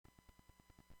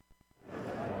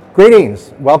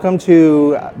Greetings. Welcome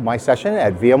to my session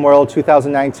at VMworld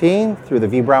 2019 through the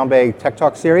V Brown Bag Tech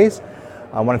Talk series.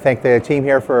 I want to thank the team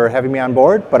here for having me on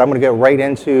board, but I'm going to get right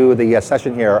into the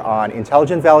session here on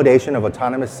intelligent validation of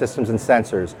autonomous systems and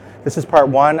sensors. This is part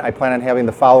one. I plan on having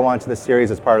the follow-on to this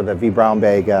series as part of the V Brown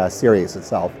Bag series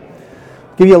itself.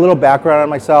 Give you a little background on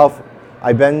myself.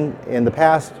 I've been in the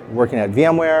past working at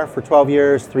VMware for 12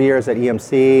 years, 3 years at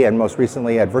EMC, and most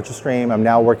recently at VirtualStream. I'm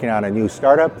now working on a new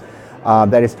startup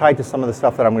that is tied to some of the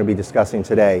stuff that I'm going to be discussing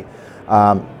today.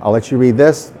 I'll let you read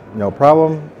this, no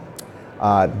problem.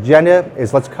 Agenda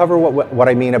is let's cover what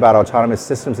I mean about autonomous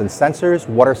systems and sensors.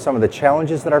 What are some of the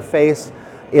challenges that are faced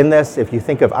in this? If you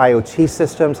think of IoT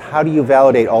systems, how do you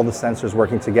validate all the sensors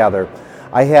working together?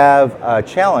 I have a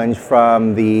challenge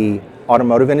from the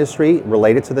automotive industry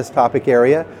related to this topic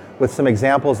area with some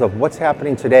examples of what's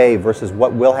happening today versus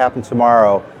what will happen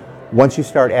tomorrow once you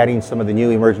start adding some of the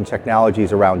new emerging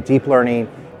technologies around deep learning,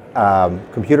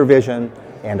 computer vision,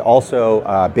 and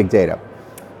also big data.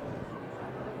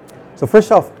 So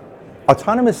first off,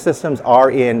 autonomous systems are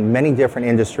in many different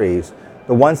industries.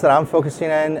 The ones that I'm focusing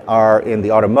in are in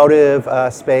the automotive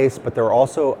space, but there are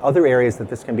also other areas that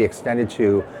this can be extended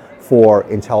to for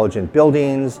intelligent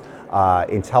buildings,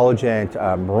 intelligent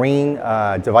marine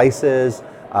devices,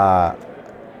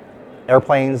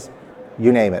 airplanes,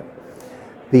 you name it.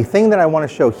 The thing that I want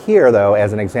to show here, though,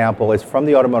 as an example, is from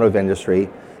the automotive industry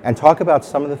and talk about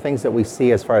some of the things that we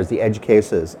see as far as the edge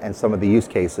cases and some of the use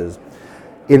cases.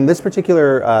 In this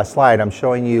particular slide, I'm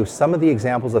showing you some of the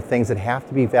examples of things that have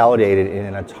to be validated in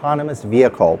an autonomous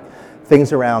vehicle.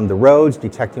 Things around the roads,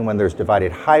 detecting when there's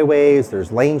divided highways,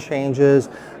 there's lane changes,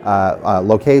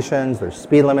 locations, there's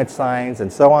speed limit signs,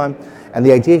 and so on. And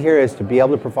the idea here is to be able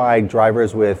to provide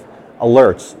drivers with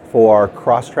alerts for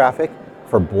cross traffic,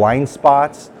 for blind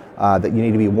spots that you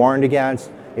need to be warned against.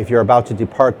 If you're about to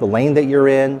depart the lane that you're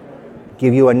in,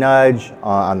 give you a nudge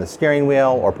on the steering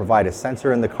wheel or provide a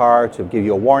sensor in the car to give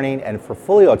you a warning. And for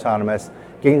fully autonomous,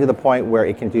 getting to the point where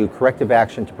it can do corrective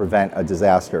action to prevent a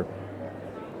disaster.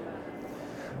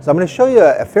 So I'm going to show you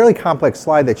a fairly complex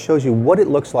slide that shows you what it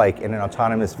looks like in an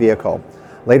autonomous vehicle.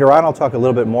 Later on, I'll talk a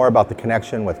little bit more about the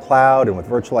connection with cloud and with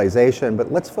virtualization,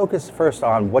 but let's focus first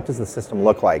on what does the system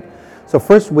look like. So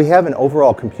first, we have an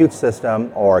overall compute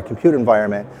system or a compute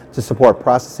environment to support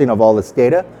processing of all this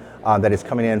data that is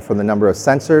coming in from the number of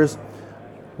sensors.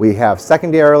 We have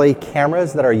secondarily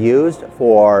cameras that are used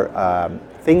for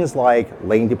things like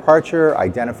lane departure,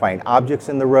 identifying objects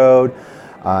in the road,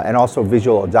 and also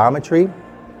visual odometry.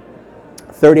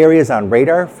 Third area is on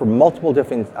radar for multiple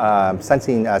different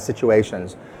sensing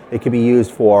situations. It could be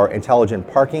used for intelligent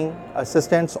parking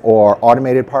assistance or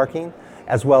automated parking,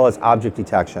 as well as object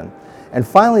detection. And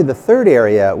finally, the third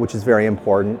area, which is very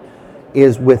important,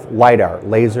 is with LiDAR,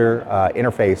 laser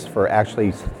interface, for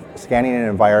actually scanning an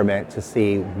environment to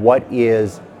see what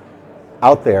is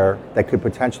out there that could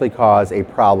potentially cause a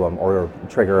problem or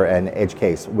trigger an edge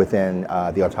case within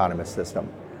the autonomous system.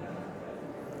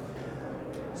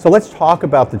 So let's talk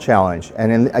about the challenge.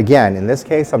 And again, in this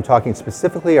case, I'm talking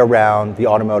specifically around the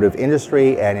automotive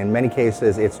industry, and in many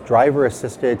cases, it's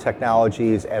driver-assisted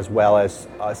technologies as well as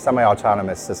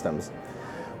semi-autonomous systems.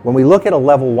 When we look at a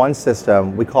level 1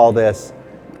 system, we call this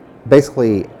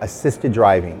basically assisted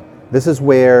driving. This is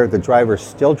where the driver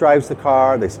still drives the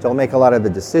car, they still make a lot of the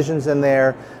decisions in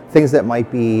there. Things that might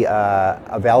be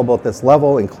available at this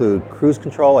level include cruise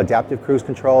control, adaptive cruise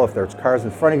control. If there's cars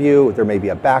in front of you, there may be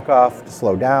a back off to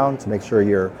slow down to make sure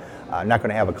you're not going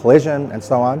to have a collision and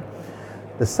so on.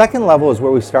 The second level is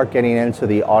where we start getting into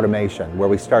the automation, where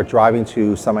we start driving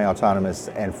to semi-autonomous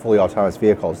and fully autonomous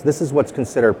vehicles. This is what's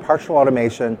considered partial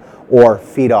automation or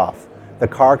feed off. The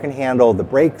car can handle the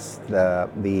brakes,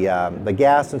 the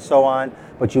gas, and so on,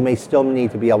 but you may still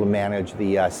need to be able to manage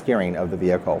the steering of the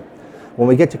vehicle. When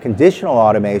we get to conditional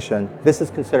automation, this is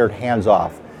considered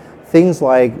hands-off. Things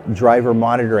like driver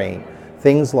monitoring,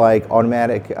 things like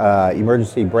automatic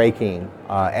emergency braking,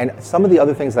 and some of the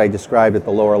other things that I described at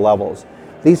the lower levels.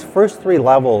 These first three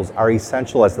levels are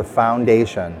essential as the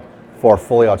foundation for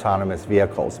fully autonomous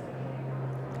vehicles.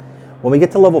 When we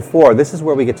get to level 4, this is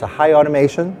where we get to high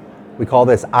automation. We call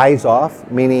this eyes off,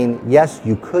 meaning yes,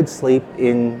 you could sleep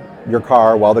in your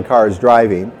car while the car is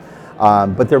driving,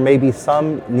 but there may be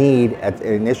some need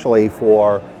initially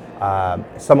for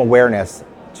some awareness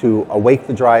to awake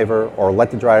the driver or let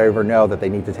the driver know that they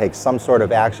need to take some sort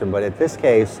of action. But in this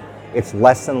case, it's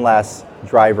less and less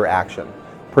driver action.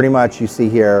 Pretty much you see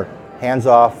here, hands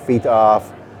off, feet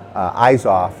off, eyes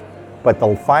off. But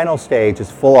the final stage is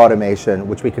full automation,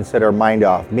 which we consider mind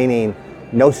off, meaning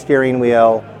no steering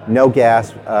wheel, no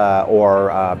gas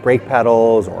or brake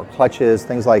pedals or clutches,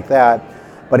 things like that.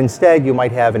 but instead you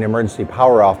might have an emergency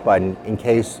power off button in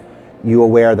case you're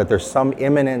aware that there's some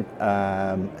imminent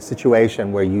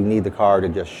situation where you need the car to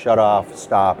just shut off,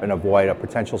 stop, and avoid a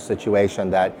potential situation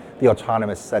that the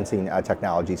autonomous sensing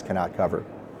technologies cannot cover.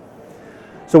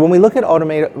 So when we look at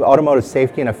automotive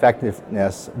safety and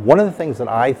effectiveness, one of the things that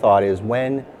I thought is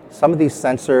when some of these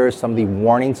sensors, some of the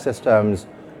warning systems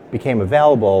became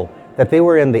available, that they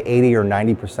were in the 80 or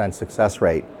 90% success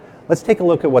rate. Let's take a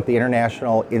look at what the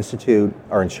International Institute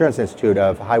or Insurance Institute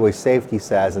of Highway Safety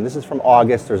says, and this is from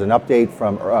August. There's an update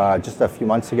from just a few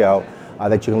months ago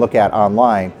that you can look at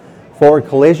online. Forward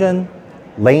collision,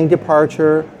 lane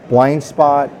departure, blind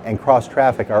spot, and cross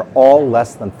traffic are all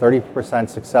less than 30%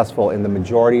 successful in the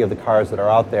majority of the cars that are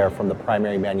out there from the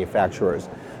primary manufacturers.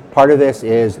 Part of this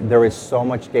is there is so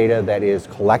much data that is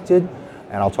collected,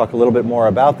 and I'll talk a little bit more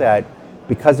about that.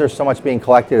 Because there's so much being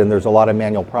collected and there's a lot of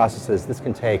manual processes, this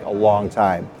can take a long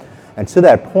time. And to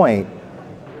that point,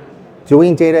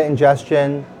 doing data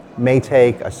ingestion may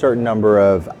take a certain number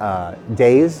of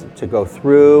days to go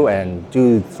through and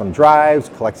do some drives,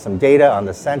 collect some data on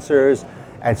the sensors,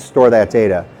 and store that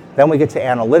data. Then we get to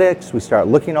analytics. We start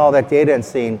looking at all that data and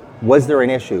seeing, was there an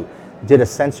issue? Did a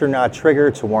sensor not trigger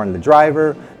to warn the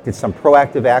driver? Did some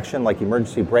proactive action like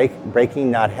emergency braking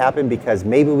not happen because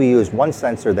maybe we used one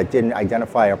sensor that didn't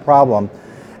identify a problem?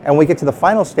 And we get to the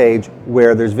final stage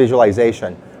where there's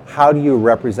visualization. How do you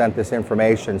represent this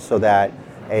information so that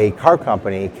a car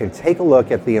company can take a look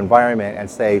at the environment and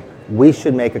say, we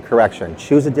should make a correction,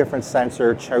 choose a different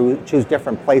sensor, choose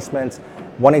different placements.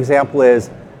 One example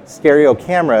is stereo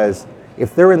cameras.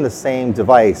 If they're in the same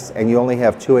device and you only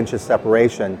have 2 inches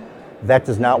separation, that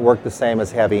does not work the same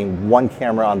as having one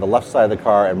camera on the left side of the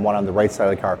car and one on the right side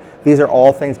of the car. These are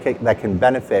all things that can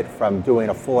benefit from doing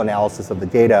a full analysis of the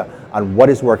data on what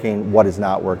is working, what is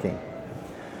not working.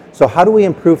 So how do we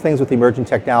improve things with emerging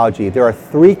technology? There are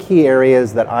 3 key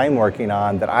areas that I'm working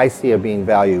on that I see as being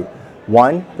valued.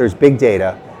 One, there's big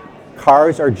data.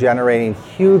 Cars are generating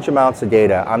huge amounts of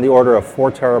data on the order of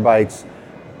 4 terabytes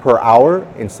per hour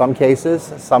in some cases.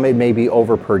 Some it may be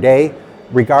over per day.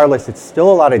 Regardless, it's still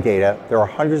a lot of data. There are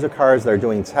hundreds of cars that are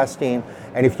doing testing.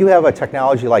 And if you have a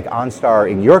technology like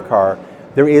OnStar in your car,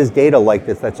 there is data like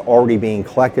this that's already being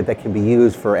collected that can be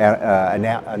used for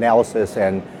analysis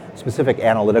and specific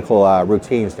analytical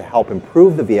routines to help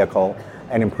improve the vehicle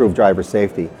and improve driver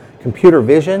safety. Computer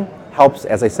vision helps,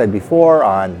 as I said before,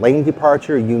 on lane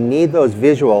departure. You need those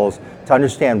visuals to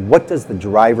understand what does the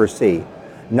driver see,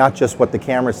 not just what the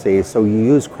camera sees. So you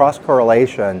use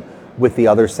cross-correlation with the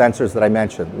other sensors that I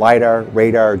mentioned, LiDAR,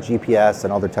 radar, GPS,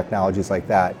 and other technologies like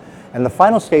that. And the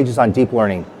final stage is on deep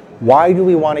learning. Why do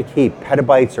we want to keep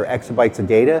petabytes or exabytes of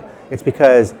data? It's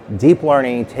because deep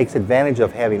learning takes advantage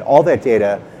of having all that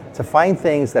data to find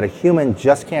things that a human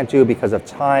just can't do because of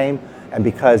time and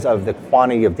because of the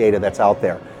quantity of data that's out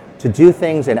there. To do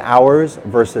things in hours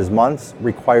versus months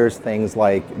requires things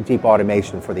like deep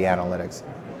automation for the analytics.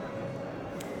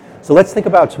 So let's think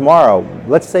about tomorrow.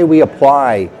 Let's say we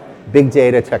apply big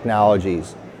data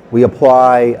technologies. We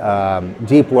apply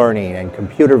deep learning and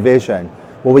computer vision.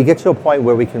 Well, we get to a point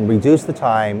where we can reduce the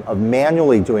time of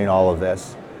manually doing all of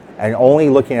this and only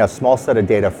looking at a small set of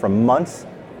data from months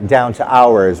down to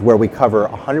hours, where we cover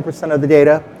 100% of the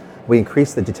data, we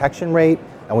increase the detection rate,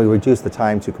 and we reduce the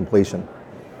time to completion.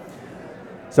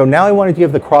 So now I wanted to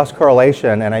give the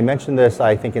cross-correlation, and I mentioned this,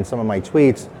 I think, in some of my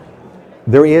tweets.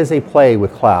 There is a play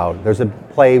with cloud. There's a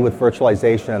play with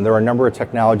virtualization, and there are a number of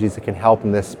technologies that can help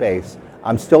in this space.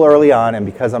 I'm still early on, and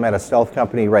because I'm at a stealth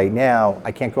company right now,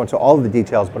 I can't go into all of the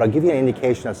details, but I'll give you an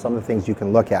indication of some of the things you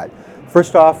can look at.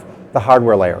 First off, the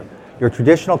hardware layer. Your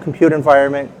traditional compute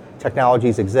environment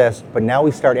technologies exist, but now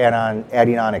we start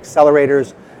adding on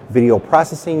accelerators, video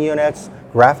processing units,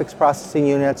 graphics processing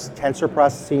units, tensor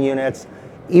processing units,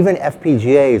 even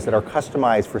FPGAs that are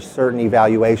customized for certain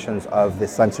evaluations of the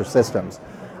sensor systems.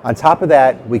 On top of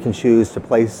that, we can choose to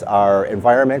place our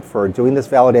environment for doing this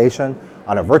validation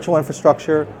on a virtual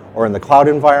infrastructure or in the cloud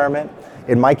environment.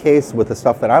 In my case, with the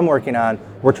stuff that I'm working on,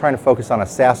 we're trying to focus on a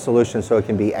SaaS solution so it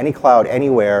can be any cloud,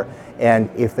 anywhere. And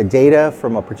if the data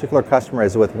from a particular customer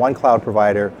is with one cloud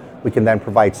provider, we can then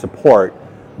provide support,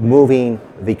 moving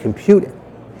the compute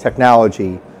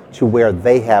technology to where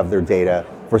they have their data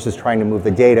versus trying to move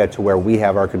the data to where we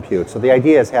have our compute. So the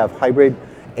idea is have hybrid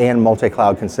and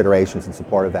multi-cloud considerations in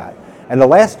support of that. And the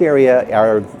last area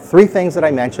are 3 things that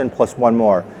I mentioned plus one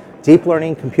more. Deep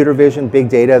learning, computer vision, big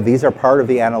data, these are part of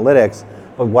the analytics.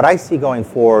 But what I see going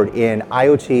forward in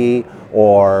IoT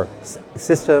or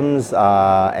systems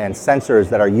and sensors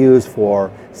that are used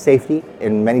for safety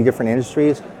in many different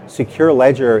industries, secure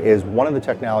ledger is one of the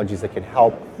technologies that can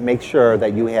help make sure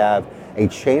that you have a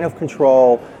chain of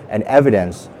control and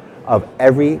evidence of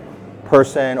every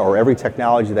person or every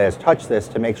technology that has touched this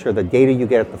to make sure the data you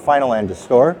get at the final end to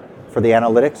store for the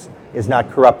analytics is not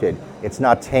corrupted, it's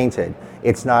not tainted,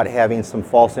 it's not having some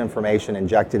false information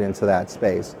injected into that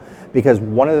space. Because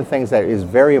one of the things that is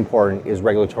very important is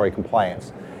regulatory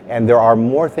compliance. And there are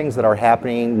more things that are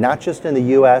happening, not just in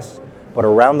the US, but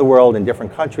around the world in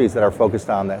different countries that are focused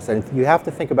on this. And you have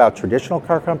to think about traditional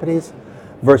car companies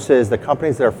versus the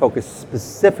companies that are focused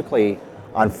specifically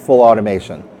on full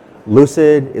automation.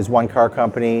 Lucid is one car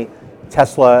company.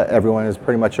 Tesla, everyone is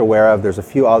pretty much aware of. There's a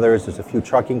few others. There's a few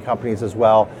trucking companies as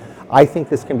well. I think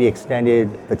this can be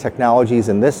extended, the technologies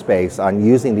in this space on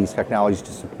using these technologies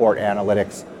to support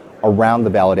analytics around the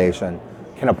validation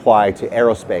can apply to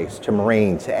aerospace, to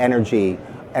marine, to energy,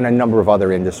 and a number of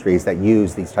other industries that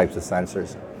use these types of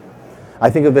sensors. I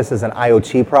think of this as an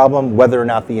IoT problem, whether or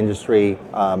not the industry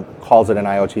calls it an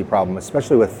IoT problem,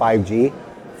 especially with 5G.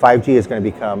 5G is going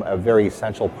to become a very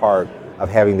essential part of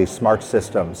having these smart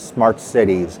systems, smart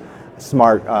cities,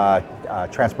 smart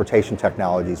transportation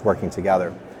technologies working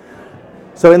together.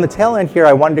 So in the tail end here,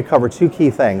 I wanted to cover two key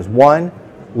things. One,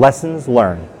 lessons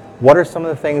learned. What are some of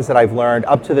the things that I've learned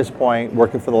up to this point,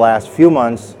 working for the last few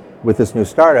months with this new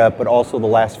startup, but also the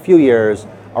last few years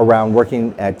around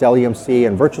working at Dell EMC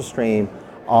and VirtualStream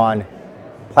on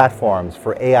platforms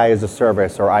for AI as a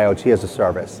service or IoT as a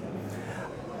service.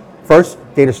 First,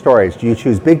 data storage. Do you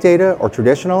choose big data or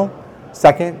traditional?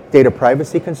 Second, data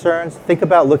privacy concerns. Think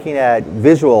about looking at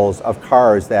visuals of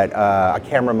cars that a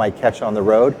camera might catch on the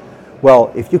road.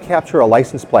 Well, if you capture a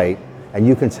license plate and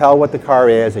you can tell what the car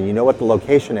is and you know what the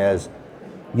location is,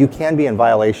 you can be in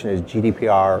violation of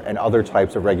GDPR and other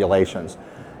types of regulations.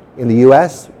 In the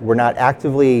US, we're not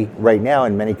actively right now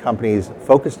in many companies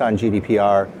focused on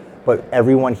GDPR, but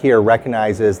everyone here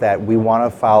recognizes that we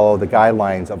want to follow the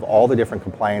guidelines of all the different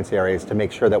compliance areas to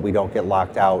make sure that we don't get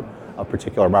locked out of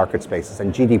particular market spaces,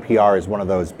 and GDPR is one of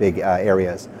those big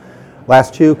areas.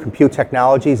 Last two, compute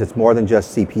technologies. It's more than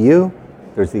just CPU.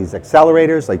 There's these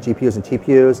accelerators like GPUs and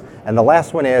TPUs, and the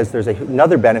last one is there's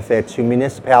another benefit to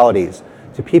municipalities,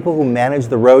 to people who manage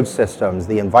the road systems,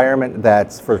 the environment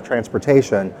that's for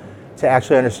transportation, to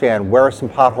actually understand where are some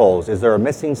potholes, is there a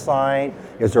missing sign,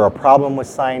 is there a problem with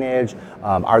signage,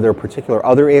 are there particular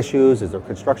other issues, is there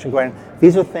construction going on?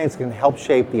 These are things that can help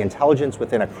shape the intelligence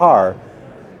within a car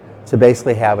to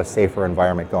basically have a safer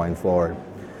environment going forward.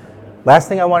 Last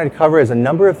thing I wanted to cover is a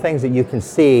number of things that you can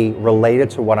see related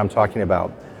to what I'm talking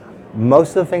about.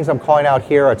 Most of the things I'm calling out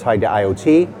here are tied to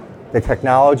IoT. The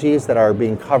technologies that are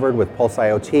being covered with Pulse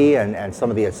IoT and some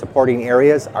of the supporting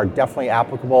areas are definitely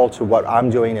applicable to what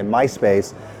I'm doing in my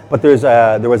space. But there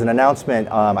was an announcement,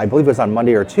 I believe it was on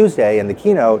Monday or Tuesday in the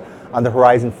keynote, on the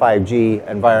Horizon 5G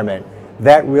environment.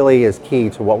 That really is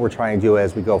key to what we're trying to do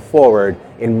as we go forward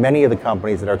in many of the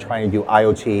companies that are trying to do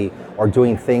IoT or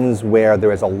doing things where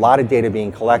there is a lot of data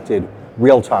being collected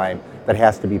real time that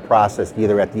has to be processed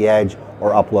either at the edge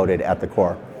or uploaded at the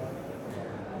core.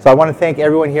 So I want to thank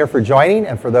everyone here for joining,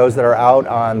 and for those that are out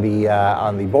on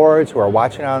the boards who are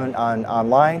watching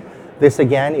online. This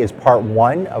again is part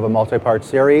one of a multi-part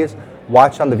series.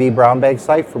 Watch on the V Brown Bag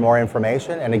site for more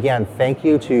information. And again, thank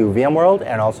you to VMworld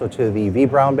and also to the V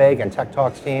Brown Bag and Tech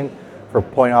Talks team for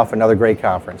pulling off another great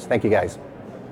conference. Thank you guys.